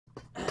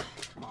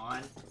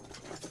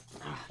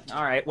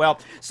Alright, well,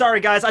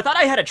 sorry guys, I thought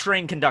I had a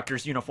train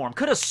conductor's uniform.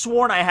 Could have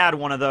sworn I had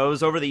one of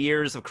those over the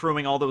years of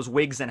crewing all those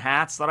wigs and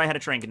hats. Thought I had a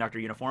train conductor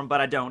uniform, but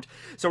I don't.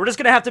 So we're just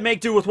gonna have to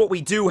make do with what we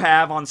do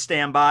have on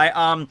standby.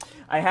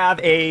 I have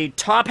a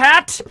top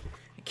hat,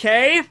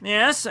 okay,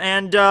 yes,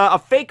 and a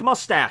fake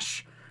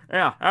mustache.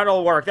 Yeah,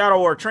 that'll work,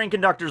 that'll work. Train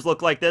conductors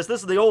look like this.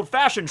 This is the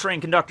old-fashioned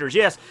train conductors,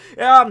 yes.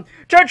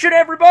 Attention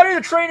everybody, the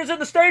train is in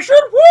the station.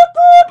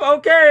 Whoop, whoop.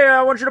 Okay,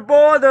 I want you to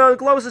board the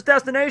closest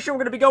destination.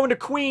 We're going to be going to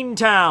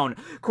Queentown.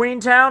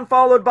 Queentown,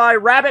 followed by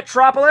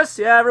Rabbit-tropolis.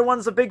 Yeah,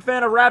 everyone's a big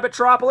fan of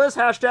Rabbit-tropolis.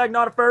 Hashtag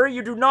not a furry.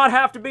 You do not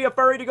have to be a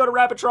furry to go to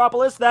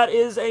Rabbit-tropolis. That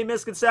is a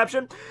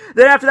misconception.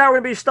 Then after that, we're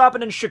going to be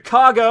stopping in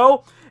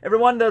Chicago.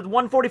 Everyone, the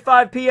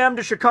 1:45 p.m.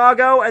 to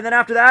Chicago, and then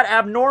after that,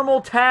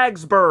 Abnormal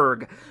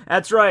Tagsburg.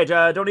 That's right,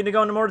 don't need to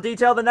go into more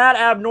detail than that.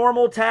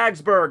 Abnormal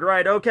Tagsburg,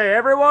 right, okay,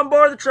 everyone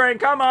board the train,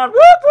 come on,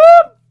 whoop,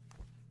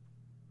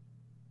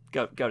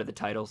 whoop! Go to the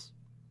titles.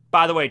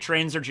 By the way,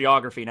 trains are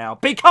geography now,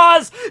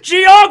 because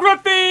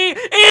geography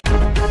is...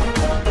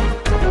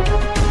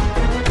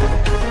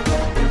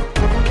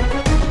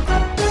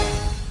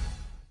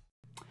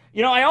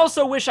 You know, I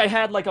also wish I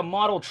had, like, a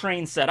model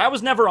train set. I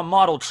was never a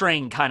model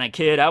train kind of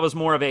kid. I was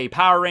more of a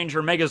Power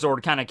Ranger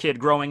Megazord kind of kid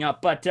growing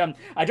up. But,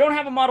 I don't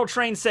have a model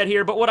train set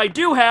here, but what I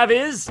do have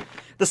is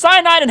the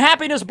Cyanide and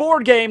Happiness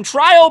board game,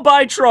 Trial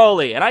by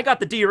Trolley. And I got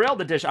the derailed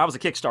edition. I was a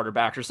Kickstarter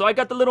backer, so I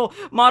got the little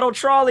model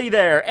trolley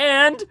there.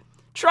 And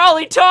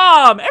Trolley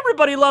Tom!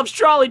 Everybody loves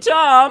Trolley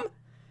Tom!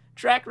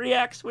 Track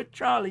reacts with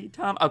Trolley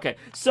Tom. Okay,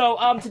 so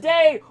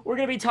today we're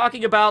going to be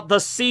talking about the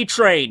sea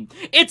train.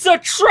 It's a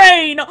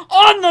train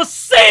on the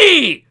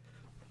sea!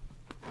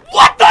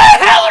 What the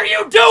hell are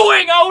you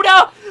doing,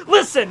 Oda?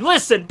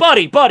 Listen,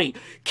 buddy.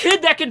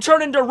 Kid that can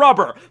turn into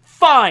rubber.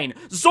 Fine.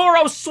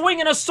 Zoro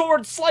swinging a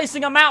sword,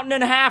 slicing a mountain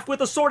in half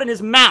with a sword in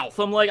his mouth.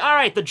 I'm like,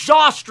 alright, the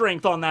jaw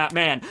strength on that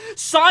man.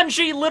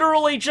 Sanji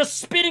literally just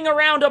spinning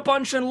around a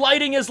bunch and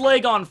lighting his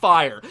leg on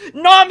fire.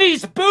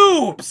 Nami's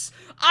boobs!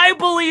 I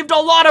believed a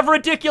lot of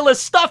ridiculous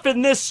stuff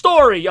in this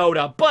story,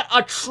 Oda, but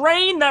a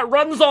train that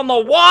runs on the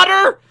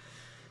water?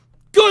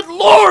 Good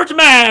lord,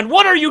 man!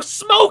 What are you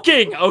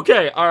smoking?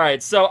 Okay,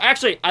 alright, so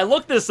actually, I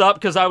looked this up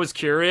because I was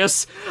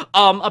curious.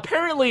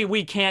 Apparently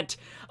we can't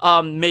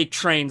make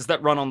trains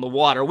that run on the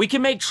water. We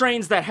can make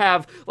trains that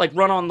have, like,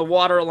 run on the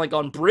water, like,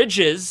 on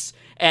bridges,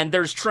 and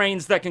there's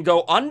trains that can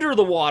go under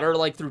the water,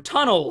 like, through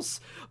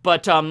tunnels.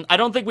 But, I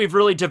don't think we've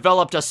really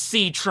developed a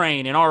sea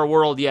train in our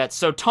world yet,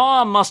 so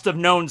Tom must have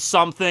known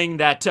something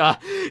that,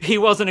 he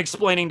wasn't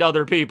explaining to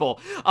other people.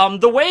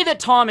 The way that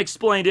Tom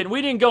explained it,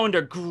 we didn't go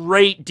into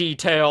great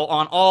detail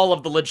on all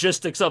of the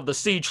logistics of the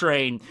sea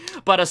train,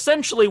 but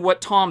essentially what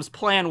Tom's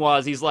plan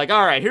was, he's like,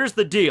 alright, here's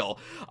the deal.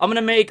 I'm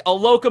gonna make a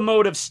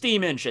locomotive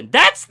steam engine.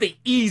 That's the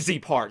easy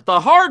part.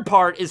 The hard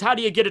part is how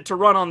do you get it to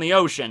run on the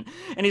ocean?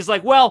 And he's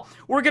like, well,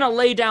 we're gonna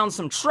lay down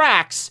some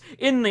tracks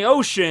in the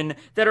ocean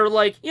that are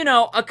like, you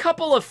know, a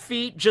couple of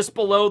feet just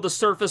below the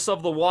surface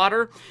of the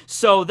water,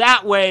 so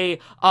that way,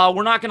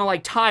 we're not gonna,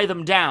 like, tie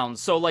them down.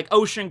 So, like,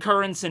 ocean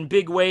currents and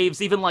big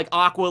waves, even, like,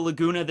 Aqua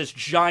Laguna, this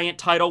giant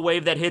tidal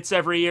wave that hits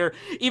every year,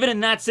 even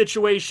in that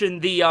situation,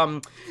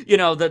 the, you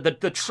know,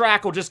 the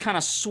track will just kind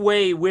of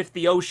sway with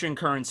the ocean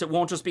currents. It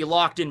won't just be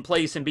locked in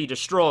place and be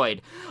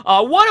destroyed.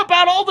 What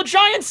about all the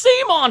giant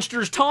sea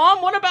monsters,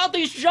 Tom? What about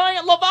these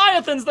giant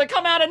leviathans that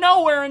come out of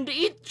nowhere and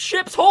eat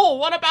ships whole?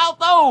 What about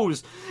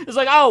those? It's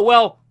like, oh,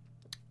 well,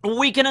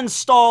 we can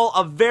install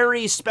a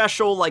very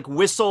special, like,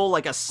 whistle,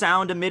 like a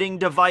sound-emitting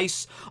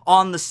device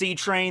on the sea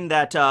train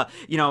that,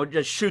 you know,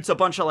 just shoots a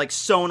bunch of, like,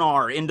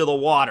 sonar into the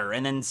water,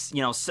 and then,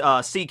 you know,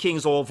 Sea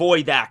Kings will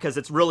avoid that because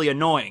it's really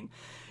annoying.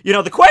 You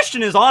know, the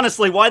question is,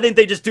 honestly, why didn't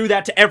they just do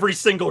that to every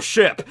single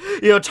ship?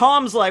 You know,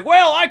 Tom's like,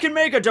 well, I can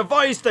make a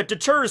device that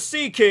deters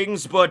Sea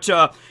Kings, but,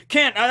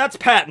 can't, that's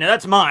patented,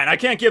 that's mine, I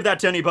can't give that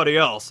to anybody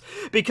else.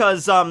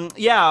 Because,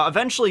 yeah,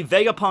 eventually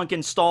Vegapunk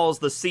installs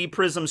the Sea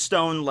Prism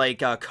Stone,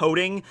 like,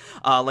 coating,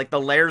 like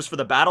the layers for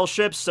the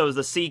battleships, so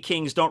the Sea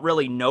Kings don't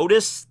really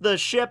notice the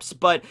ships,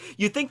 but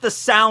you think the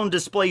sound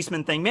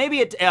displacement thing, maybe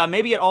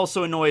it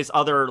also annoys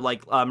other,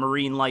 like,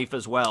 marine life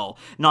as well,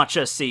 not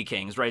just Sea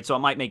Kings, right? So it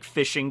might make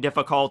fishing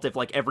difficult if,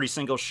 like, every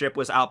single ship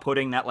was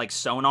outputting that, like,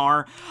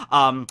 sonar.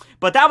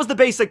 But that was the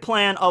basic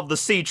plan of the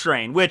sea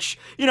train, which,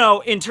 you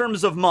know, in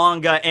terms of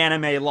manga,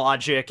 anime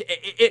logic,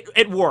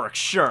 it works,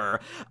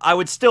 sure. I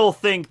would still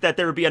think that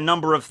there would be a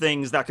number of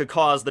things that could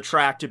cause the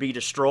track to be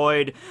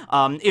destroyed.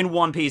 In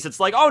One Piece, it's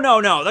like, oh,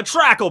 no, the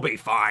track will be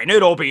fine.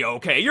 It'll be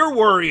okay. You're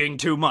worrying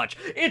too much.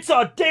 It's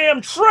a damn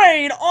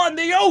train on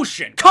the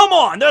ocean. Come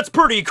on, that's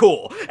pretty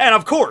cool. And,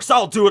 of course,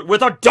 I'll do it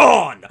with a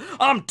Dawn.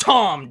 I'm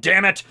Tom,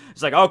 damn it.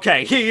 It's like,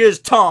 okay, he is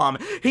Tom.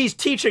 He's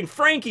teaching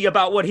Frankie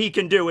about what he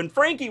can do, and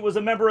Frankie was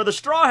a member of the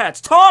Straw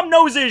Hats. Tom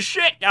knows his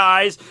shit,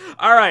 guys.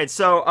 Alright,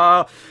 so,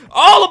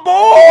 all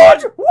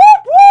aboard!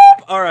 Whoop,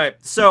 whoop!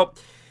 Alright, so,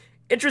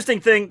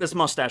 interesting thing, this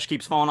mustache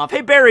keeps falling off.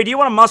 Hey, Barry, do you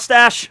want a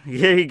mustache?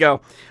 Here you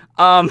go.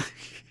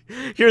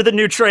 You're the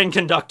new train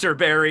conductor,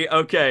 Barry.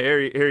 Okay,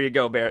 here you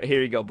go, Barry.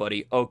 Here you go,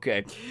 buddy.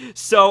 Okay.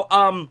 So,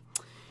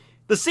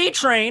 The sea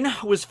train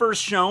was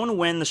first shown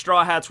when the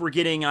Straw Hats were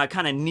getting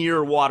kind of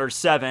near Water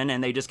 7,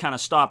 and they just kind of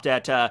stopped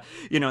at,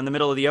 you know, in the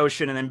middle of the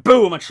ocean, and then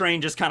boom, a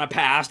train just kind of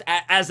passed,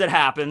 as it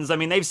happens. I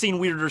mean, they've seen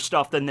weirder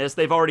stuff than this.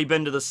 They've already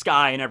been to the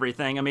sky and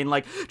everything. I mean,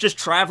 like, just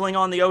traveling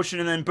on the ocean,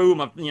 and then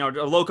boom, a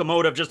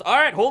locomotive just, all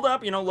right, hold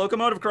up, you know,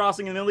 locomotive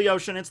crossing in the middle of the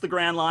ocean, it's the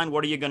Grand Line,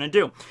 what are you gonna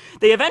do?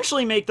 They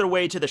eventually make their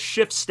way to the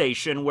shift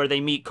station, where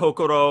they meet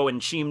Kokoro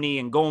and Chimney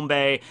and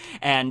Gombe,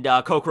 and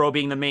Kokoro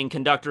being the main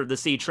conductor of the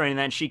sea train, and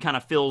then she kind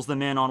of fills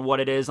them in on what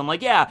it is. I'm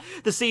like, yeah,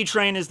 the sea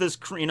train is this,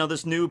 you know,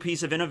 this new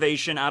piece of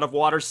innovation out of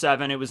Water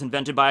 7. It was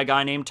invented by a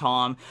guy named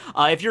Tom.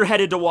 If you're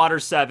headed to Water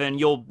 7,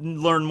 you'll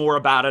learn more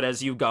about it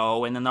as you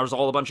go, and then there's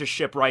all a bunch of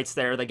shipwrights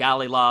there, the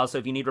galley law, so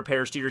if you need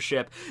repairs to your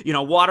ship, you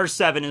know, Water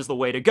 7 is the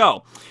way to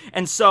go.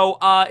 And so,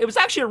 it was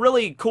actually a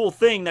really cool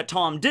thing that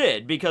Tom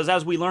did, because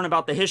as we learn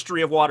about the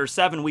history of Water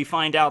 7, we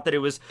find out that it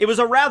was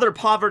a rather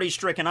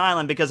poverty-stricken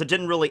island, because it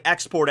didn't really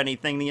export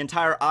anything. The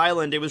entire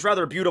island, it was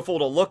rather beautiful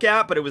to look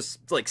at, but it was,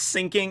 like,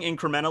 sinking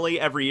incrementally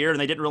every year, and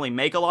they didn't really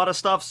make a lot of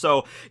stuff,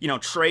 so, you know,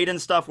 trade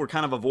and stuff were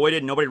kind of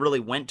avoided. Nobody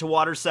really went to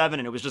Water 7,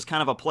 and it was just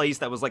kind of a place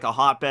that was like a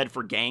hotbed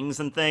for gangs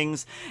and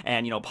things,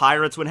 and, you know,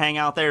 pirates would hang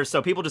out there,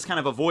 so people just kind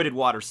of avoided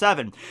Water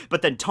 7.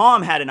 But then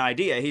Tom had an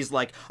idea. He's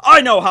like,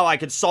 I know how I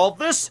could solve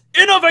this!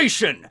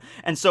 Innovation!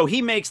 And so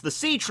he makes the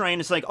sea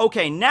train. It's like,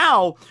 okay,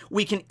 now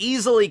we can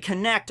easily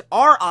connect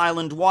our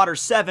island, Water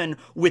 7,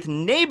 with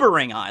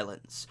neighboring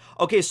islands.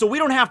 Okay, so we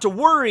don't have to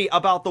worry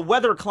about the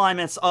weather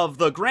climates of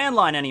the Grand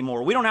Line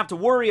anymore. We don't have to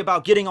worry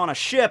about getting on a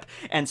ship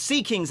and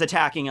sea kings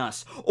attacking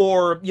us,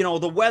 or, you know,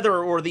 the weather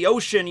or the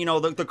ocean, you know,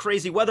 the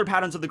crazy weather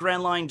patterns of the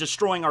Grand Line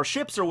destroying our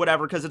ships or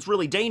whatever, because it's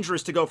really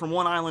dangerous to go from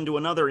one island to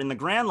another in the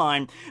Grand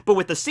Line. But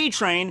with the sea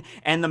train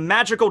and the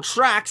magical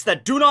tracks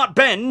that do not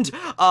bend,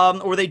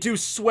 or they do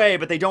sway,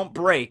 but they don't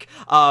break,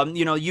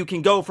 you know, you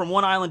can go from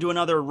one island to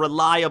another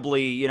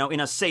reliably, you know, in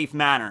a safe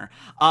manner.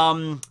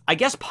 I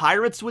guess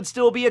pirates would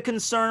still be a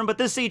concern, but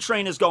this sea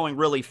train is going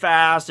really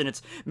fast, and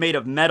it's made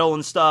of metal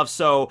and stuff,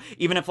 so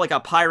even if, like, a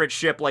pirate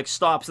ship, like,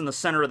 stops in the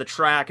center of the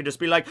track and just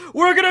be like,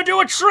 we're gonna do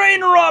a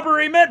train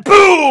robbery, man!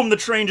 Boom! The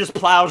train just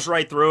plows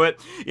right through it,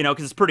 you know,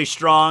 because it's pretty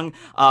strong.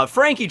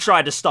 Frankie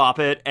tried to stop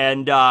it,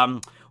 and,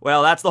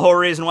 well, that's the whole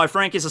reason why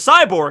Frankie's a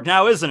cyborg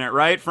now, isn't it,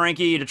 right?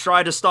 Frankie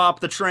tried to stop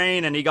the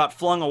train, and he got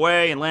flung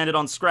away and landed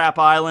on Scrap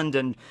Island,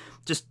 and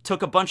just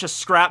took a bunch of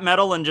scrap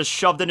metal and just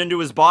shoved it into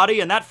his body,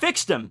 and that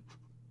fixed him.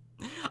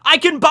 I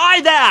can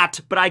buy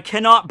that, but I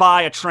cannot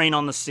buy a train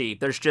on the sea.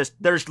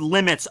 There's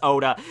limits,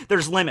 Oda.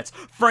 There's limits.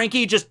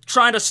 Frankie just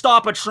trying to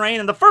stop a train,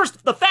 and the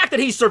fact that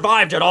he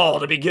survived at all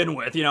to begin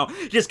with, you know,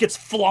 he just gets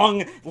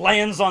flung,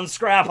 lands on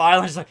Scrap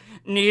Island. He's like,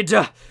 need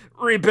to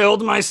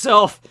rebuild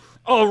myself.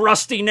 Oh,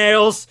 rusty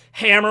nails,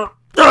 hammer.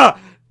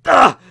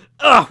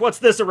 What's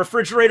this, a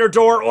refrigerator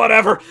door?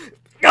 Whatever.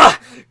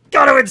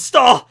 Gotta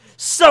install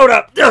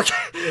soda.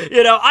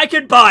 You know, I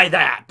could buy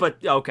that,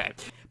 but okay.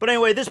 But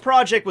anyway, this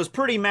project was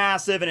pretty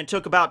massive, and it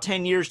took about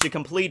 10 years to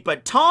complete,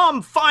 but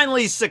Tom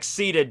finally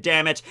succeeded,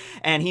 damn it,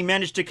 and he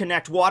managed to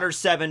connect Water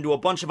 7 to a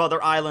bunch of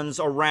other islands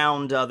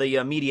around the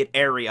immediate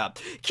area.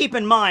 Keep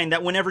in mind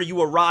that whenever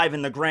you arrive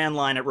in the Grand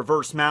Line at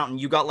Reverse Mountain,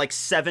 you got like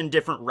 7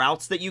 different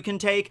routes that you can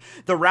take.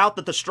 The route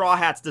that the Straw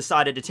Hats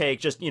decided to take,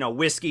 just, you know,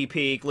 Whiskey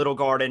Peak, Little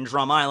Garden,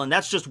 Drum Island,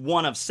 that's just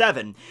one of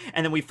 7.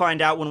 And then we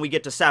find out when we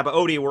get to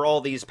Sabaody, where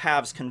all these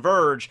paths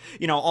converge,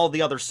 you know, all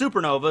the other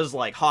supernovas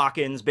like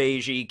Hawkins,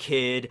 Beiji,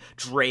 Kid,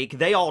 Drake,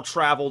 they all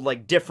traveled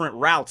like different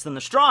routes than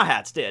the Straw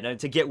Hats did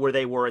to get where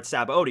they were at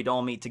Sabaody to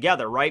all meet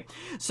together, right?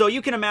 So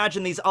you can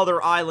imagine these other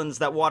islands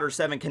that Water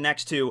 7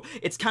 connects to,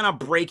 it's kind of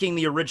breaking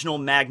the original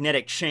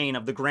magnetic chain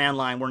of the Grand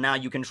Line, where now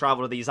you can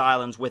travel to these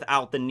islands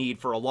without the need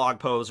for a log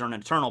pose or an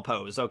eternal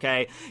pose,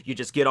 okay? You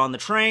just get on the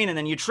train and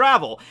then you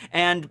travel.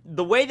 And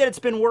the way that it's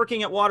been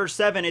working at Water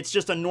 7, it's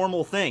just a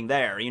normal thing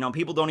there. You know,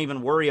 people don't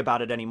even worry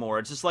about it anymore.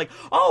 It's just like,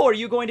 oh, are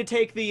you going to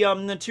take the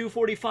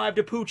 245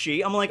 to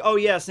Poochie? I'm like, oh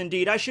yes,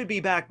 indeed. I should be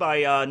back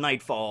by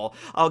nightfall.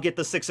 I'll get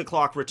the 6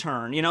 o'clock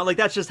return. You know, like,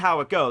 that's just how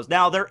it goes.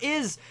 Now, there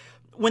is...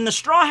 When the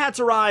Straw Hats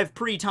arrive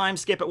pre-time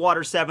skip at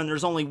Water 7,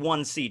 there's only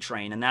one sea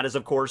train, and that is,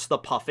 of course, the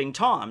Puffing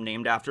Tom,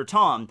 named after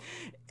Tom.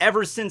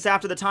 Ever since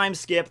after the time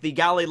skip, the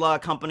Galila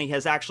Company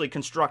has actually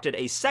constructed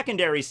a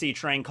secondary sea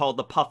train called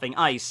the Puffing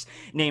Ice,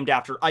 named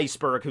after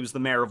Iceberg, who's the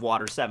mayor of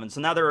Water 7.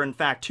 So now there are, in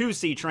fact, 2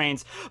 sea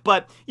trains,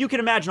 but you can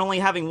imagine only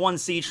having one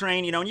sea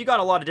train, you know, and you got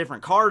a lot of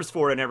different cars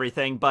for it and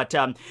everything, but,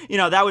 you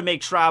know, that would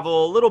make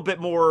travel a little bit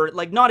more,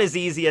 like, not as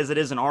easy as it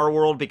is in our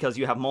world, because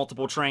you have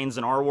multiple trains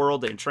in our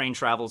world, and train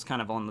travel is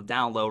kind of on the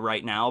down low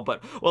right now,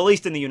 but, well, at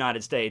least in the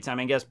United States. I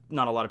mean, I guess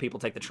not a lot of people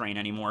take the train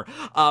anymore.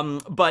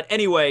 But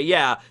anyway,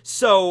 yeah,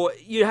 so,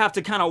 you you have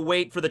to kind of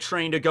wait for the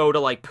train to go to,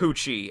 like,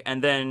 Poochie,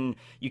 and then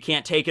you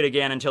can't take it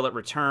again until it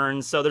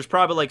returns, so there's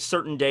probably, like,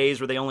 certain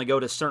days where they only go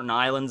to certain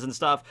islands and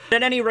stuff.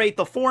 At any rate,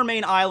 the 4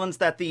 main islands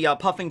that the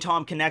Puffing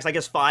Tom connects, I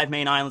guess 5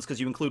 main islands,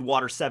 because you include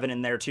Water 7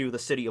 in there, too, the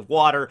City of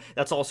Water.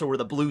 That's also where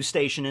the Blue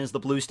Station is. The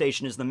Blue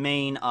Station is the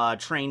main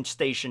train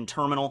station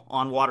terminal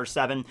on Water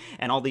 7,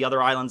 and all the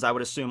other islands, I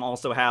would assume,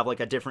 also have, like,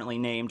 a differently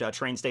named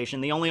train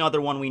station. The only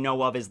other one we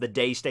know of is the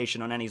Day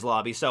Station on Enies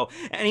Lobby. So,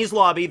 Enies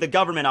Lobby, the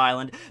government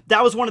island,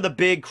 that was one of the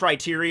big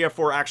criteria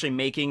for actually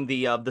making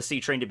the Sea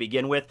Train to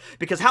begin with,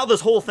 because how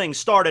this whole thing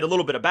started, a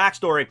little bit of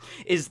backstory,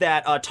 is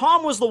that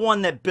Tom was the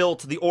one that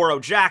built the Oro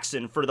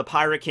Jackson for the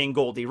Pirate King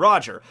Goldie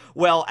Roger.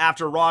 Well,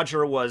 after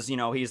Roger was, you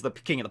know, he's the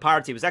king of the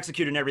pirates, he was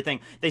executed and everything,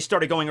 they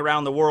started going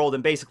around the world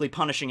and basically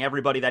punishing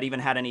everybody that even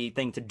had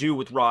anything to do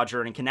with Roger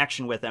and in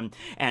connection with him,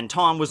 and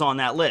Tom was on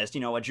that list.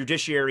 You know, a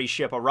judiciary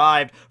ship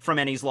arrived from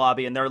Enies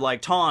Lobby, and they're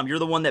like, Tom, you're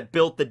the one that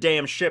built the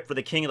damn ship for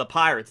the king of the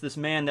pirates, this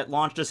man that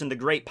launched us into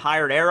great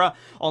pirate era,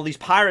 all these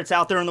pirates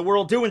out there in the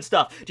world doing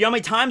stuff. Do you know how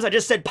many times I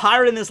just said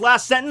pirate in this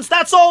last sentence?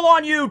 That's all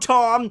on you,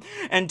 Tom!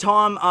 And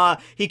Tom,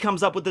 he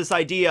comes up with this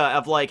idea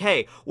of like,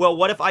 hey, well,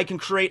 what if I can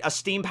create a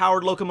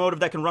steam-powered locomotive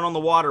that can run on the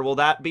water? Will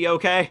that be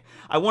okay?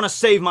 I want to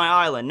save my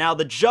island. Now,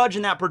 the judge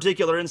in that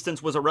particular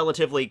instance was a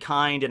relatively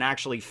kind and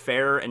actually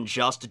fair and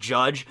just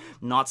judge,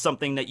 not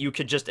something that you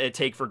could just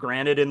take for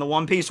granted in the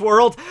One Piece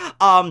world.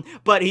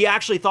 But he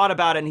actually thought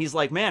about it, and he's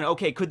like, man,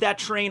 okay, could that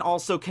train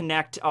also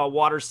connect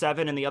Water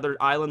 7 and the other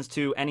islands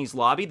to Enies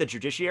Lobby, the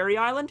Judiciary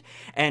Island?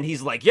 And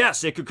he's like,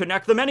 yes, it could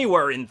connect them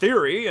anywhere, in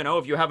theory, you know,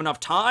 if you have enough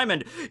time,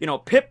 and, you know,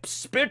 Pip,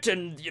 Spit,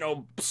 and, you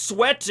know,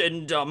 Sweat,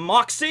 and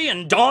Moxie,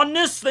 and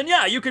Dawnness, then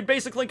yeah, you could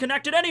basically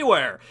connect it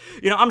anywhere.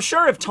 You know, I'm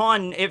sure if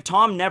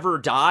Tom never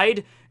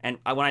died, and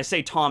when I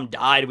say Tom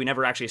died, we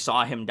never actually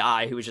saw him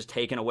die. He was just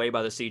taken away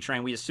by the Sea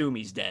Train. We assume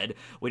he's dead.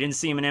 We didn't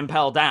see him in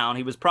Impel Down.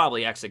 He was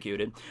probably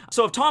executed.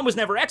 So if Tom was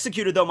never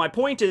executed, though, my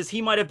point is he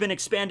might have been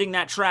expanding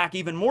that track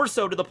even more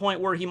so to the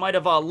point where he might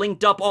have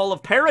linked up all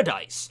of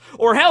Paradise.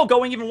 Or hell,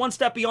 going even one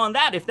step beyond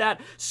that, if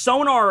that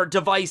sonar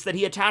device that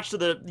he attached to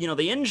the, you know,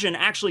 the engine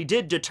actually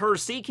did deter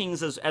Sea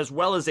Kings as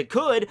well as it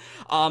could,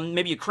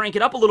 maybe you crank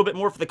it up a little bit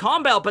more for the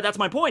comm belt, but that's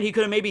my point. He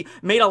could have maybe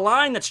made a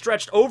line that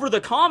stretched over the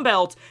comm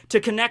belt to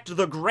connect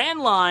the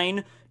Grand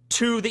Line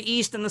to the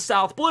East and the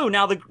South Blue.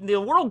 Now, the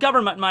world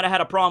government might have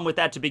had a problem with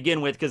that to begin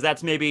with, because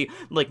that's maybe,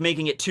 like,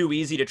 making it too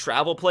easy to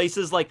travel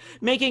places. Like,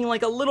 making,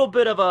 like, a little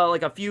bit of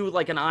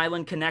an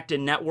island-connected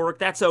network,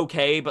 that's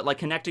okay, but, like,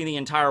 connecting the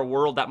entire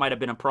world, that might have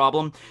been a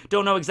problem.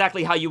 Don't know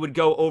exactly how you would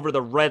go over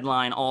the Red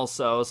Line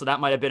also, so that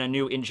might have been a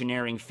new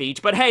engineering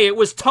feat. But hey, it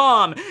was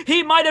Tom!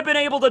 He might have been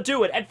able to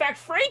do it! In fact,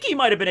 Frankie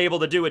might have been able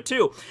to do it,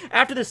 too!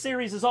 After the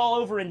series is all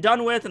over and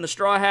done with, and the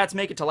Straw Hats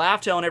make it to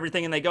Laugh Tale and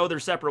everything, and they go their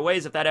separate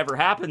ways, if that ever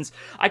happens,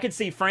 I could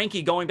see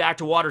Frankie going back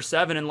to Water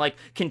 7 and, like,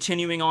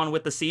 continuing on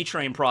with the Sea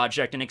Train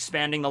project and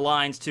expanding the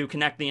lines to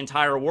connect the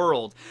entire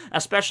world.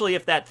 Especially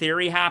if that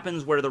theory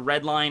happens where the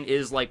Red Line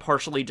is, like,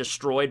 partially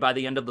destroyed by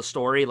the end of the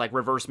story, like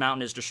Reverse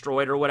Mountain is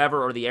destroyed or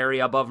whatever, or the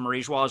area above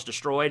Marijois is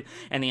destroyed,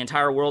 and the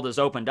entire world is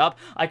opened up.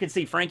 I could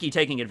see Frankie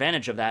taking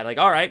advantage of that. Like,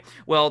 alright,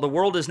 well, the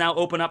world is now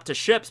open up to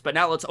ships, but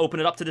now let's open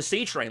it up to the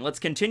Sea Train. Let's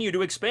continue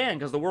to expand,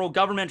 because the world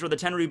government or the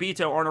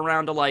Tenryubito aren't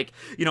around to, like,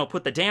 you know,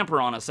 put the damper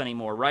on us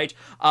anymore, right?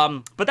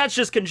 But that's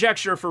just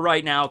conjecture for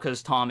right now,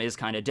 because Tom is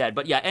kind of dead.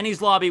 But yeah,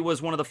 Enies Lobby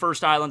was one of the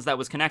first islands that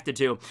was connected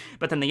to.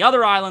 But then the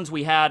other islands,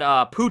 we had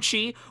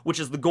Poochie, which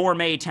is the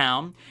gourmet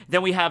town.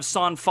 Then we have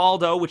San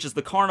Faldo, which is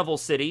the carnival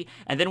city.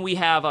 And then we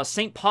have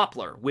St.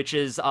 Poplar, which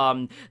is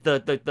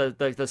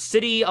the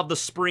city of the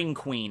Spring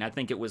Queen, I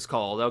think it was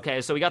called.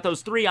 Okay, so we got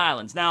those 3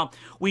 islands. Now,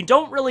 we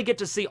don't really get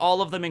to see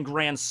all of them in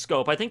grand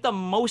scope. I think the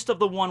most of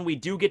the one we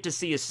do get to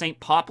see is St.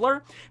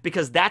 Poplar,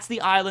 because that's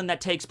the island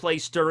that takes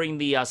place during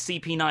the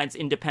CP9's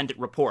independent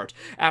report.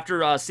 After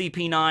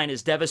CP9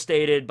 is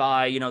devastated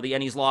by, you know, the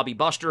Enies Lobby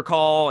Buster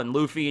Call, and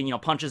Luffy, and, you know,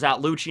 punches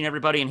out Lucci and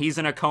everybody, and he's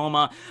in a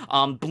coma.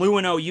 Blue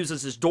and O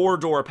uses his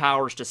door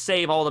powers to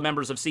save all the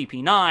members of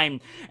CP9,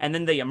 and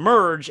then they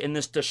emerge in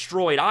this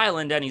destroyed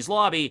island, Enies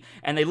Lobby,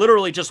 and they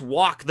literally just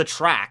walk the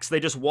tracks. They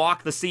just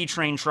walk the Sea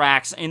Train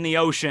tracks in the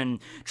ocean,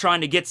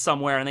 trying to get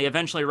somewhere, and they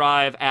eventually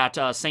arrive at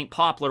St.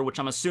 Poplar, which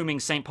I'm assuming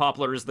St.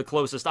 Poplar is the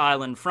closest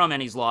island from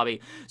Enies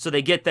Lobby. So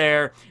they get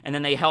there, and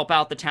then they help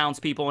out the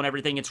townspeople and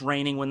everything. It's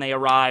raining when they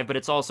arrive, but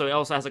it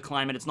also has a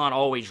climate. It's not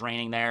always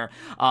raining there.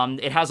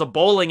 It has a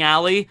bowling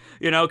alley,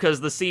 you know,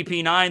 because the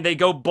CP9, they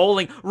go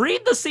bowling.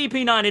 Read the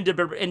CP9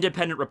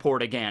 independent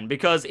report again,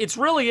 because it's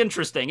really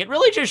interesting. It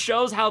really just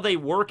shows how they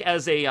work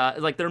as a,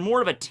 like, they're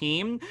more of a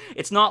team.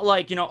 It's not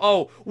like, you know,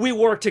 oh, we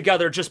work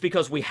together just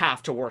because we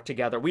have to work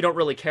together. We don't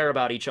really care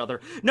about each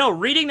other. No,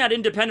 reading that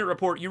independent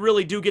report, you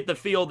really do get the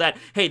feel that,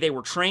 hey, they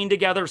were trained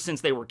together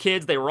since they were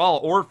kids. They were all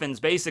orphans,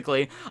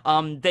 basically.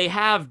 They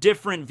have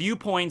different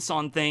viewpoints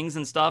on things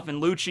and stuff,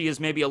 and Lucci is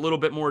maybe a little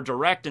bit more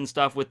direct and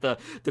stuff with the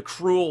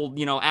cruel,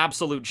 you know,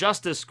 absolute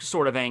justice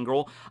sort of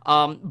angle.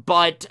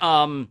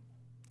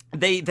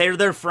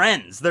 they're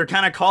friends. They're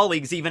kind of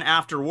colleagues even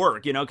after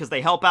work, you know, because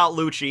they help out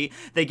Lucci,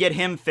 they get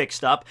him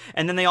fixed up,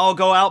 and then they all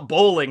go out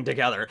bowling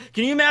together.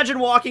 Can you imagine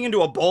walking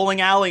into a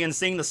bowling alley and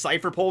seeing the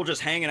Cypher Pole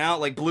just hanging out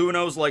like Blue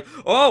Nose, like,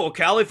 oh,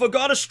 Califa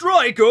got a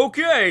strike,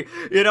 okay.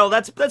 You know,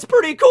 that's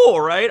pretty cool,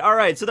 right? All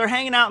right, so they're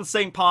hanging out in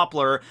St.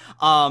 Poplar,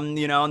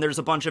 you know, and there's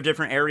a bunch of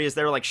different areas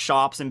there, like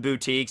shops and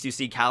boutiques. You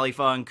see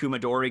Califa and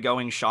Kumadori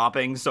going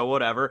shopping, so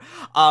whatever.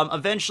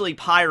 Eventually,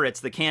 pirates,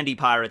 the candy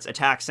pirates,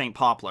 attack St.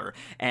 Poplar,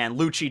 and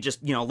Lucci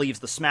just, you know, leaves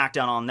the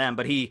smackdown on them,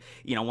 but he,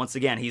 you know, once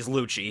again, he's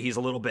Lucci. He's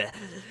a little bit,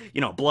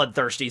 you know,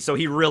 bloodthirsty, so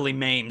he really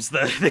maims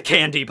the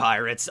candy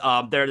pirates.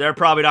 They're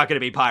probably not going to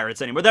be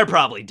pirates anymore. They're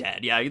probably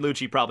dead. Yeah,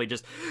 Lucci probably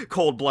just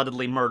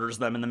cold-bloodedly murders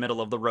them in the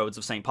middle of the roads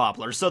of St.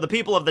 Poplar. So the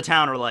people of the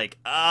town are like,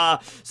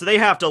 so they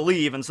have to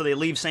leave, and so they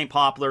leave St.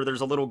 Poplar.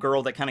 There's a little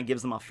girl that kind of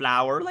gives them a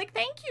flower, like,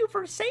 thank you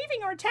for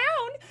saving our town.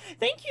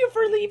 Thank you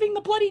for leaving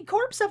the bloody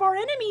corpse of our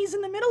enemies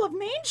in the middle of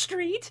Main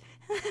Street.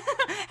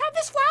 Have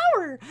this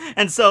flower.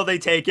 And so they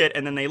take it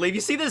and then they leave.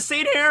 You see this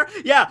scene here?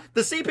 Yeah,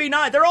 the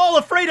CP9, they're all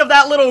afraid of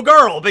that little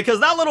girl because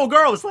that little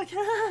girl is like, here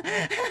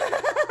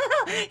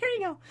you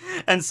go.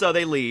 And so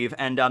they leave,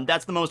 and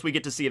that's the most we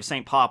get to see of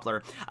St.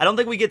 Poplar. I don't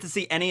think we get to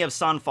see any of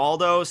San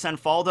Faldo. San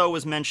Faldo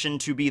was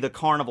mentioned to be the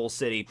carnival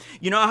city.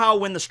 You know how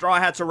when the Straw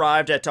Hats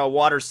arrived at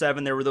Water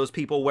 7, there were those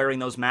people wearing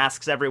those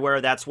masks everywhere?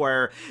 That's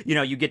where, you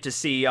know, you get to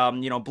see,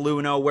 you know,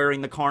 Blue No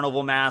wearing the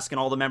carnival mask, and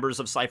all the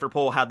members of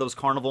Cypherpole had those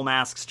carnival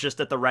masks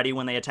just at the ready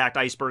when they attacked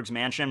Iceberg's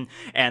mansion,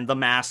 and the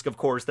mask, of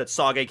course, that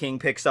Sage King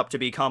picks up to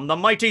become the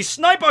mighty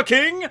Sniper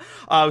King.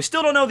 We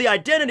still don't know the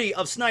identity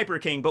of Sniper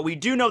King, but we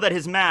do know that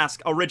his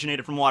mask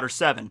originated from Water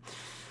 7.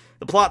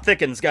 The plot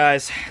thickens,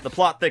 guys. The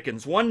plot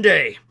thickens. One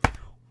day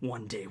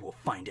we'll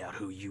find out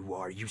who you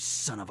are, you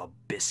son of a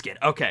biscuit.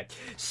 Okay,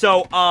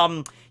 so,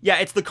 yeah,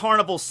 it's the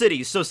carnival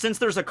city. So since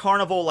there's a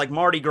carnival like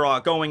Mardi Gras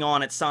going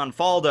on at San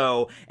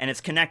Faldo, and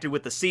it's connected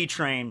with the sea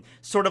train,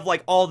 sort of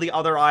like all the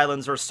other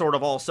islands are sort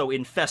of also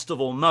in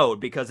festival mode,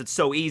 because it's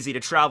so easy to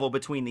travel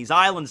between these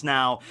islands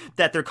now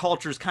that their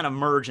cultures kind of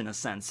merge in a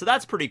sense. So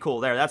that's pretty cool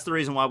there. That's the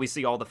reason why we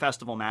see all the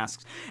festival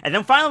masks. And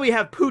then finally we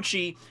have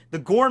Pucci, the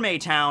gourmet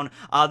town.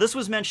 This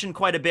was mentioned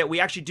quite a bit. We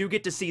actually do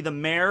get to see the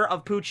mayor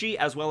of Pucci,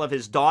 as well as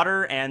his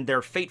daughter and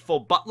their fateful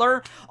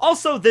butler.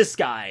 Also this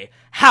guy,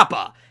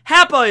 Happa.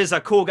 Happa is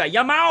a cool guy.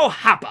 Yamao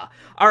Happa.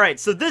 Alright,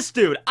 so this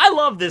dude, I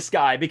love this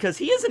guy because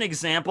he is an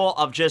example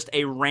of just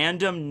a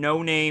random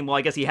no-name, well,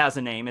 I guess he has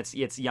a name, it's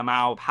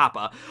Yamao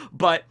Happa,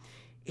 but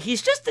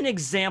he's just an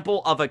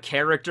example of a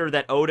character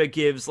that Oda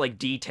gives, like,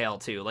 detail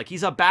to. Like,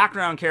 he's a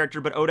background character,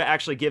 but Oda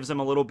actually gives him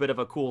a little bit of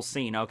a cool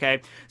scene,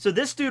 okay? So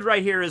this dude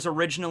right here is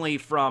originally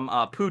from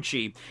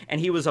Pucci, and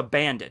he was a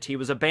bandit. He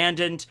was a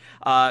bandit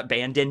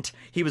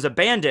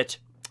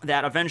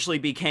that eventually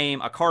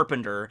became a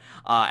carpenter,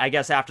 I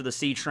guess after the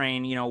sea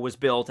train, you know, was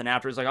built, and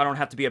after he's like, I don't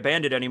have to be a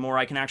bandit anymore,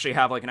 I can actually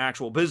have, like, an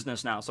actual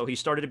business now. So he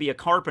started to be a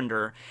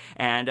carpenter,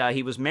 and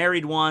he was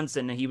married once,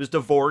 and he was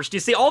divorced. You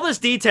see, all this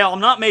detail, I'm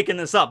not making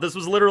this up. This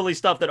was literally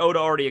stuff that Oda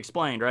already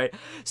explained, right?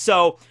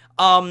 So,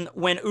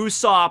 when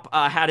Usopp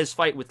had his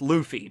fight with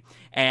Luffy,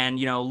 and,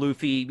 you know,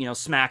 Luffy, you know,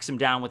 smacks him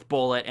down with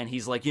Bullet, and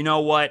he's like, you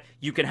know what,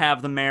 you can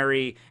have the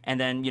Mary, and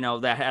then, you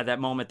know, that had that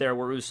moment there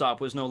where Usopp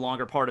was no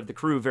longer part of the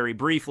crew very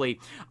briefly.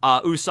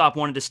 Usopp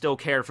wanted to still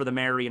care for the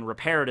Mary and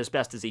repair it as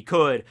best as he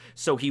could,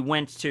 so he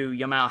went to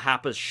Yamao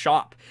Happa's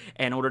shop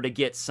in order to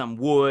get some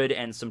wood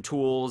and some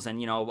tools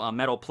and, you know,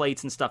 metal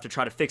plates and stuff to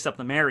try to fix up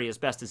the Mary as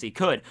best as he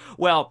could.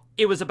 Well,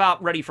 it was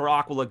about ready for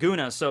Aqua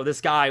Laguna, so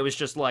this guy was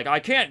just like, I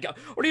can't go.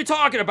 What are you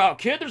talking about,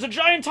 kid? There's a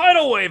giant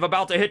tidal wave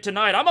about to hit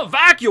tonight. I'm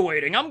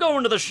evacuating. I'm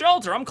going to the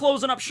shelter. I'm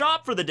closing up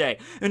shop for the day.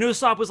 And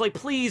Usopp was like,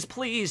 please,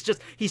 please,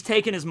 just, he's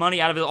taking his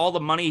money out of it, all the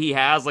money he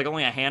has, like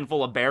only a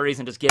handful of berries,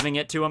 and just giving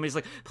it to him. He's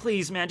like,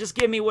 please, man, just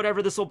give me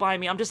whatever this will buy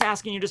me. I'm just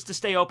asking you just to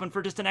stay open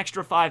for just an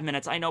extra 5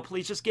 minutes. I know,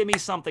 please, just give me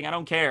something. I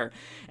don't care.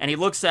 And he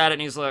looks at it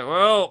and he's like,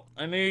 well,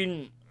 I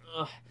mean,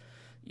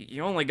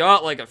 you only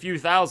got like a few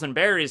thousand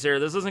berries here.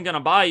 This isn't gonna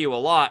buy you a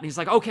lot. And he's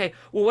like, okay,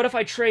 well, what if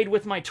I trade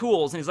with my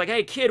tools? And he's like,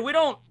 hey, kid, we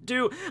don't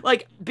do,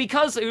 like,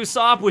 because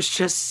Usopp was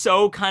just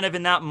so kind of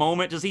in that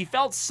moment, just, he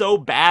felt so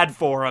bad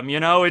for him, you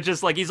know? It's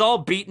just like, he's all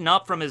beaten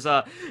up from his,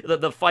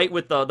 the fight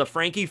with the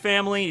Frankie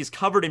family. He's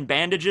covered in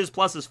bandages,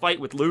 plus his fight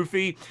with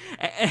Luffy.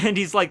 And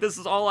he's like, this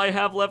is all I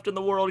have left in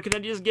the world.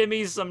 Can you just give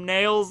me some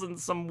nails and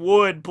some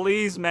wood,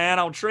 please, man?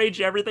 I'll trade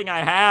you everything I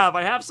have.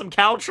 I have some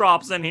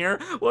caltrops in here.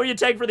 What will you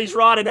take for these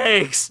rotten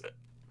eggs?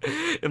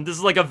 And this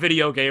is like a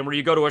video game where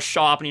you go to a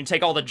shop and you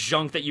take all the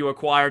junk that you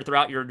acquired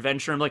throughout your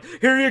adventure and like,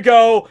 here you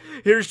go,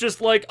 here's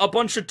just like a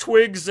bunch of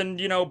twigs and,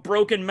 you know,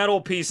 broken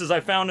metal pieces I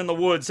found in the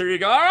woods. Here you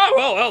go. All right,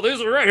 well, these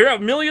are right here, have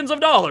millions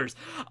of dollars.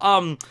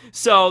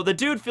 So the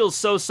dude feels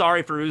so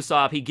sorry for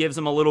Usopp. He gives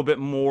him a little bit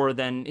more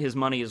than his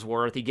money is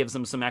worth. He gives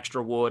him some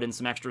extra wood and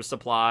some extra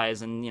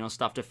supplies and, you know,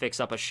 stuff to fix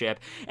up a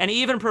ship. And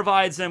he even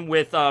provides him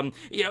with,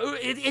 you know,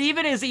 it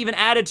even is even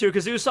added to,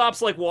 because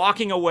Usopp's like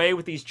walking away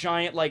with these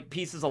giant like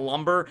pieces of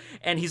lumber. floor,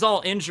 and he's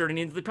all injured, and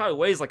he probably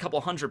weighs like a couple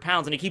 100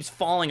 pounds, and he keeps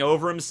falling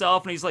over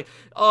himself, and he's like,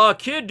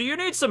 kid, do you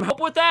need some help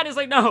with that? He's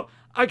like, no,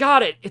 I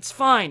got it. It's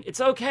fine.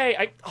 It's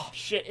okay. Oh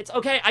shit. It's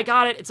okay. I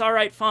got it. It's all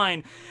right.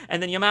 Fine.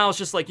 And then Yamao's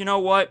just like, you know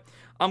what?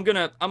 I'm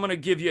gonna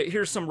give you,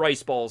 here's some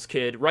rice balls,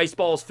 kid. Rice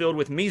balls filled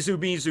with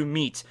mizu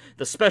meat,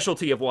 the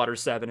specialty of Water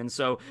 7. And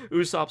so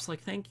Usopp's like,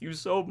 thank you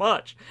so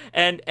much.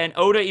 And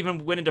Oda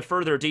even went into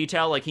further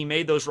detail, like he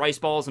made those rice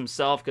balls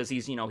himself because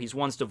he's, he's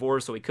once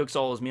divorced, so he cooks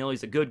all his meal.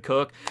 He's a good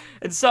cook.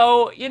 And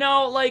so,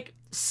 like,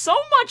 so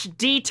much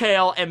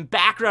detail and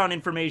background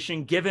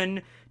information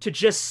given to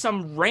just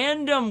some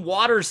random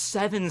Water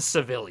 7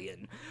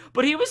 civilian.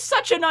 But he was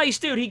such a nice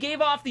dude. He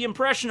gave off the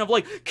impression of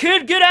like,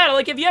 kid, get out of it.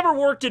 Like, if you ever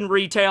worked in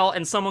retail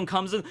and someone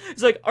comes in,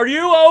 he's like, are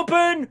you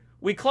open?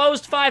 We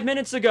closed 5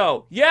 minutes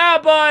ago. Yeah,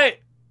 but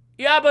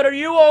are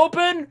you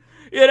open?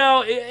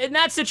 In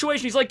that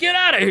situation, he's like, get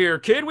out of here,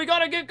 kid. We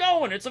gotta get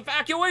going. It's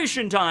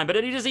evacuation time.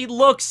 But he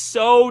looks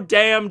so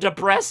damn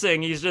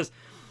depressing. He's just,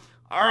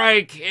 all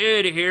right,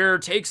 kid, here,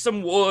 take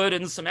some wood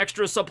and some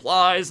extra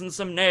supplies and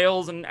some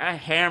nails and a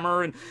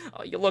hammer, and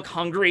you look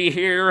hungry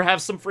here, have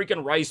some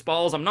freaking rice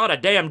balls. I'm not a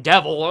damn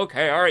devil.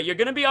 Okay, all right, you're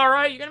gonna be all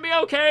right. You're gonna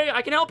be okay.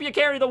 I can help you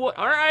carry the wood.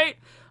 All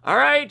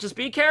right, just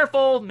be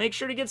careful. Make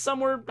sure to get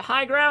somewhere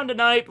high ground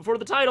tonight before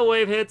the tidal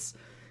wave hits.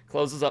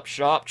 Closes up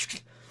shop.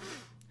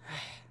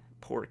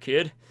 Poor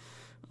kid.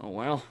 Oh,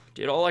 well,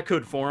 did all I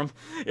could for him,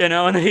 and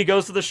then he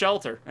goes to the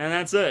shelter, and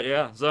that's it,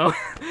 yeah. So,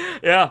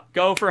 yeah,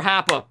 go for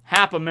Happa.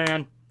 Happa,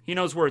 man. He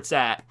knows where it's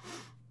at.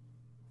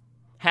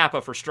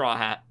 Happa for Straw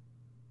Hat.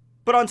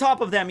 But on top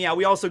of them, yeah,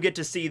 we also get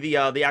to see the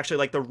actually,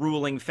 like, the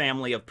ruling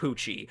family of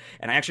Pucci.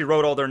 And I actually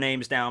wrote all their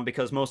names down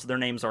because most of their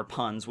names are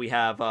puns. We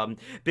have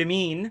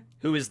Bimin,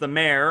 who is the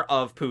mayor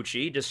of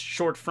Pucci, just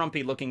short,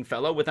 frumpy-looking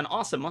fellow with an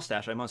awesome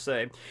mustache, I must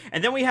say.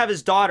 And then we have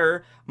his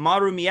daughter,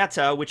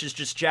 Marumieta, which is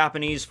just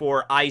Japanese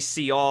for I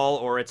see all,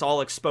 or it's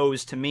all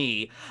exposed to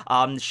me.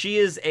 She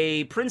is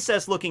a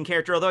princess-looking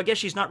character, although I guess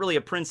she's not really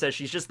a princess,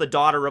 she's just the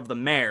daughter of the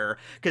mayor.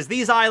 Because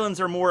these islands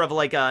are more of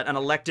like an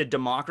elected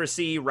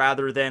democracy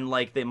rather than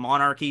like the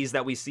monarchies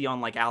that we see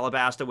on like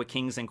Alabasta with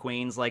kings and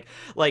queens. Like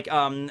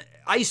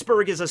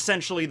Iceberg is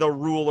essentially the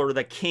ruler,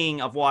 the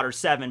king of Water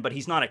 7, but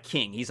he's not a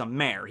king, he's a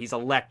mayor, he's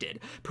elected.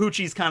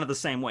 Pucci's kind of the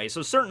same way.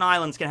 So certain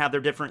islands can have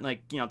their different,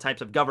 like,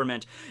 types of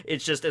government.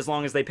 It's just as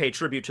long as they pay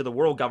tribute to the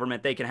world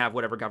government, they can have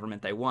whatever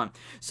government they want.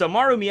 So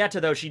Maru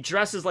Mieta, though, she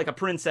dresses like a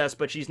princess,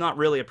 but she's not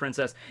really a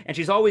princess, and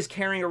she's always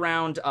carrying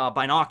around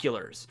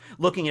binoculars,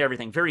 looking at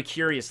everything very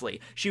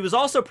curiously. She was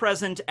also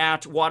present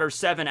at Water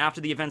 7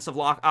 after the events of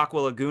Aqua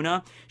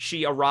Laguna.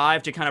 She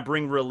arrived to kind of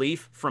bring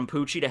relief from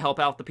Pucci to help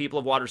out the people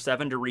of Water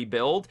 7 to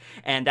rebuild,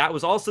 and that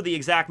was also the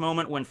exact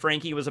moment when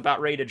Frankie was about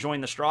ready to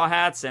join the Straw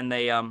Hats, and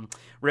they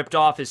ripped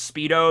off his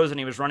Speedos, and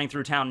he was running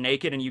through town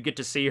naked, and you get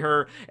to see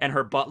her and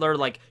her butler,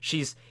 like,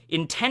 she's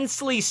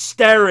intensely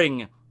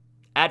staring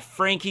at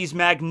Frankie's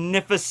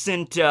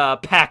magnificent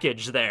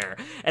package there.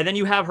 And then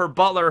you have her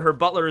butler. Her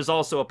butler is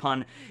also a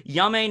pun,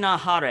 Yame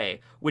Nahare,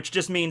 which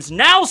just means,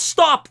 now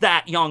stop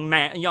that, young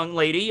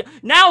lady.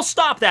 Now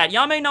stop that.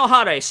 Yame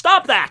Nahare,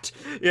 stop that.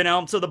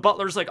 So the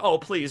butler's like, oh,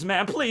 please,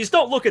 man, please,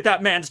 don't look at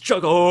that man's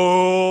jug.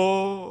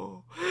 Oh.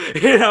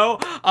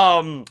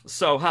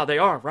 So how they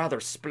are rather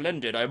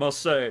splendid, I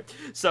must say.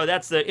 So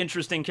that's the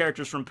interesting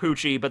characters from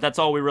Pucci, but that's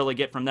all we really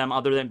get from them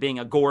other than being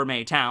a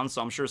gourmet town,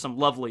 so I'm sure some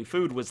lovely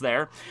food was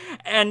there.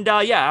 And,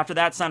 yeah, after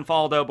that, San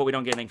Faldo, but we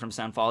don't get anything from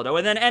San Faldo.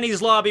 And then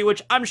Enies Lobby,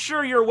 which I'm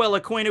sure you're well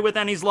acquainted with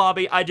Enies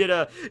Lobby. I did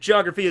a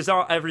geography is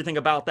everything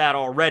about that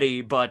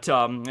already, but,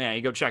 yeah,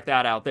 you go check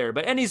that out there.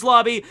 But Enies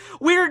Lobby,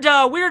 weird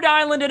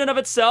island in and of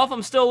itself.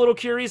 I'm still a little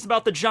curious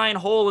about the giant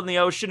hole in the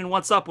ocean and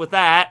what's up with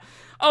that.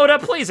 Oda,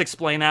 please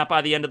explain that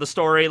by the end of the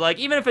story. Like,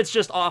 even if it's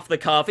just off the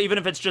cuff, even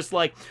if it's just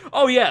like,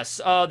 oh yes,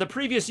 the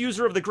previous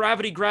user of the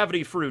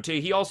gravity fruit,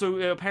 he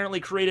also apparently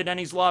created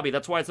Enies Lobby.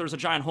 That's why there's a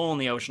giant hole in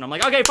the ocean. I'm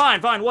like, okay,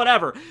 fine,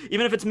 whatever.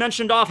 Even if it's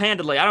mentioned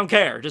offhandedly, I don't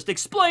care. Just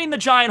explain the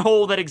giant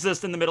hole that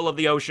exists in the middle of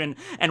the ocean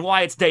and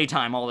why it's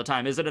daytime all the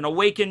time. Is it an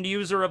awakened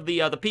user of the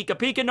Pika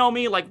Pika no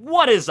Mi? Like,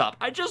 what is up?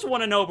 I just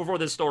want to know before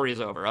this story is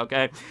over,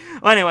 okay?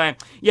 Well, anyway,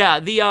 yeah,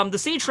 the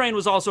sea train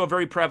was also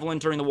very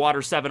prevalent during the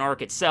Water 7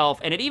 arc itself,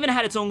 and it even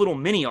had its own little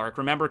mini arc,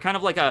 remember? Kind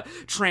of like a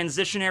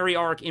transitionary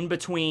arc in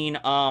between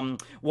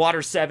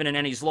Water 7 and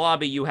Enies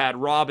Lobby. You had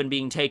Robin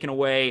being taken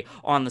away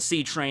on the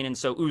sea train, and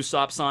so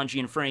Usopp,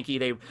 Sanji, and Frankie,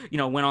 they,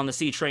 went on the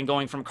sea train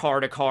going from car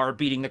to car,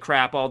 beating the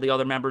crap all the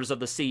other members of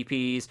the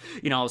CPs.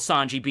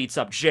 Sanji beats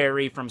up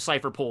Jerry from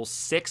Cypher Pole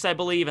 6, I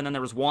believe, and then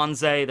there was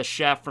Wanze, the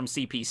chef from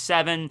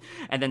CP7,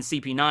 and then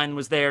CP9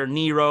 was there.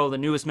 Nero, the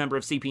newest member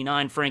of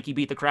CP9, Frankie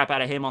beat the crap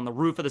out of him on the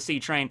roof of the sea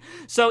train.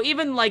 So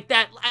even like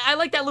that, I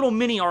like that little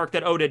mini arc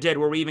that Oda did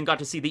where we even got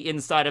to see the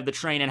inside of the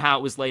train and how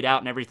it was laid out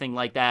and everything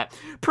like that.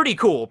 Pretty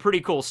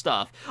cool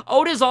stuff.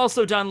 Oda's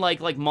also done,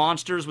 like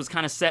Monsters was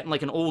kind of set in,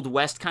 like, an Old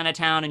West kind of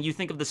town, and you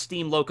think of the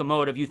steam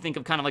locomotive, you think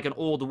of kind of like an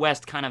Old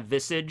West kind of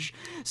visage.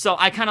 So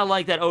I kind of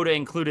like that Oda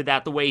included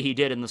that the way he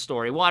did in the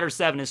story. Water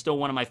 7 is still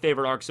one of my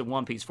favorite arcs in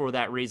One Piece for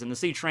that reason. The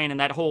Sea Train and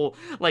that whole,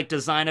 like,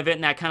 design of it,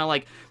 and that kind of,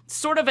 like,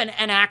 sort of an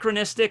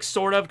anachronistic,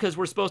 sort of, because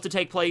we're supposed to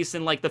take place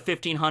in, like, the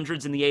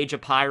 1500s in the Age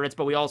of Pirates,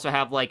 but we also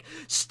have, like,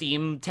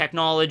 steam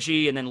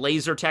technology and then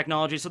laser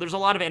technology, so there's a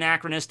lot of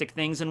anachronistic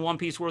things in One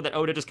Piece world that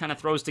Oda just kind of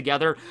throws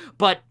together,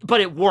 but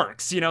it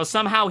works, you know,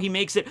 somehow he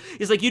makes it,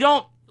 it's like, you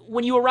don't,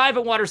 when you arrive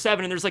at Water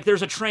 7 and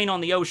there's a train on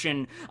the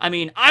ocean, I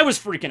mean, I was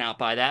freaking out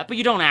by that, but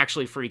you don't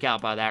actually freak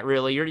out by that,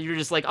 really. You're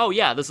just like, oh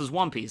yeah, this is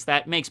One Piece.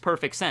 That makes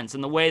perfect sense.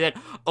 And the way that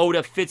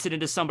Oda fits it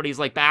into somebody's,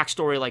 like,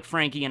 backstory, like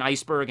Frankie and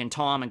Iceberg and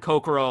Tom and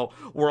Kokoro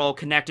were all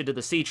connected to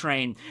the Sea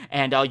Train,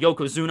 and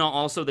Yokozuna,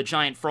 also the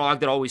giant frog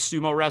that always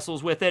sumo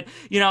wrestles with it.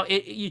 You know,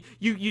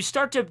 you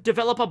start to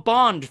develop a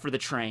bond for the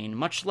train,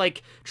 much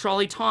like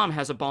Trolley Tom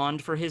has a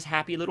bond for his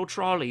happy little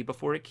trolley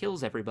before it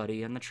kills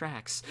everybody in the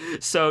tracks.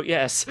 So,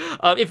 yes.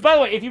 By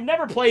the way, if you've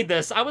never played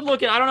this, I would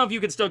look at, I don't know if you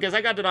can still, because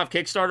I got it off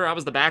Kickstarter, I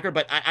was the backer,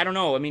 but I don't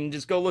know, I mean,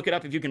 just go look it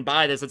up if you can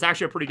buy this. It's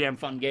actually a pretty damn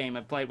fun game.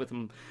 I've played with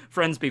some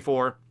friends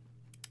before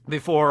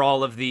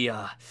all of the,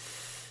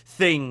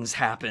 things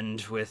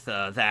happened with,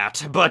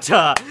 that. But,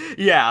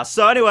 yeah,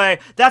 so anyway,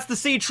 that's the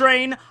Sea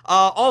Train.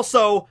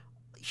 Also,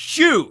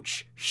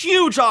 huge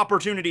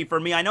opportunity for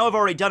me. I know I've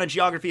already done a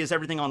Geography is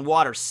Everything on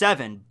Water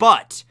 7,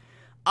 but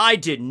I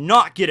did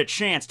not get a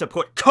chance to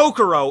put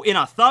Kokoro in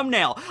a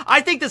thumbnail.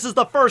 I think this is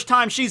the first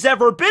time she's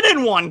ever been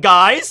in one,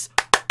 guys.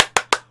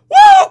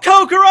 Woo!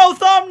 Kokoro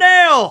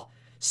thumbnail!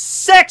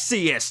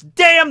 Sexiest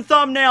damn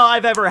thumbnail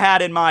I've ever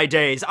had in my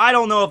days. I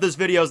don't know if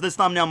this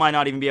thumbnail might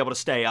not even be able to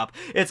stay up.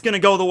 It's gonna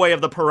go the way of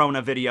the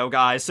Perona video,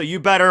 guys, so you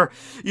better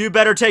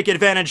take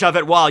advantage of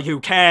it while you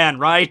can,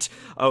 right?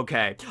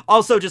 Okay.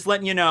 Also, just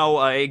letting you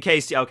know, in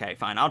case, okay,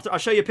 fine. I'll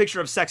show you a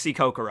picture of sexy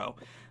Kokoro.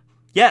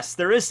 Yes,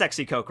 there is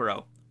sexy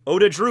Kokoro.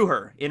 Oda drew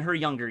her in her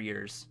younger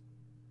years.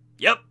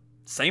 Yep,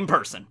 same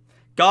person.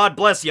 God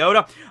bless you,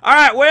 Oda.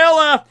 Alright,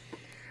 well,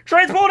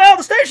 train's pulling out of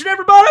the station,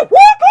 everybody! Whoop,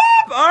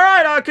 whoop!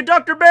 Alright,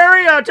 Conductor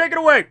Barry, take it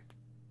away.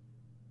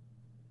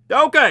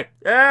 Okay,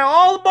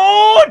 all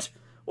aboard!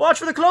 Watch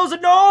for the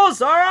closing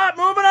doors! Alright,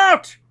 moving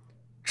out!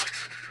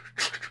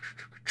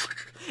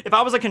 If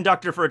I was a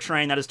conductor for a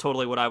train, that is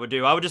totally what I would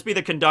do. I would just be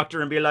the conductor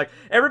and be like,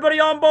 everybody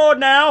on board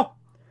now!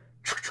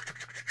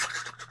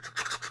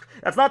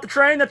 That's not the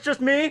train, that's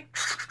just me.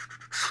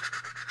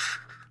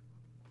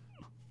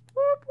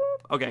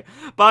 Okay,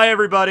 bye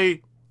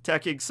everybody.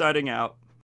 Tekking signing out.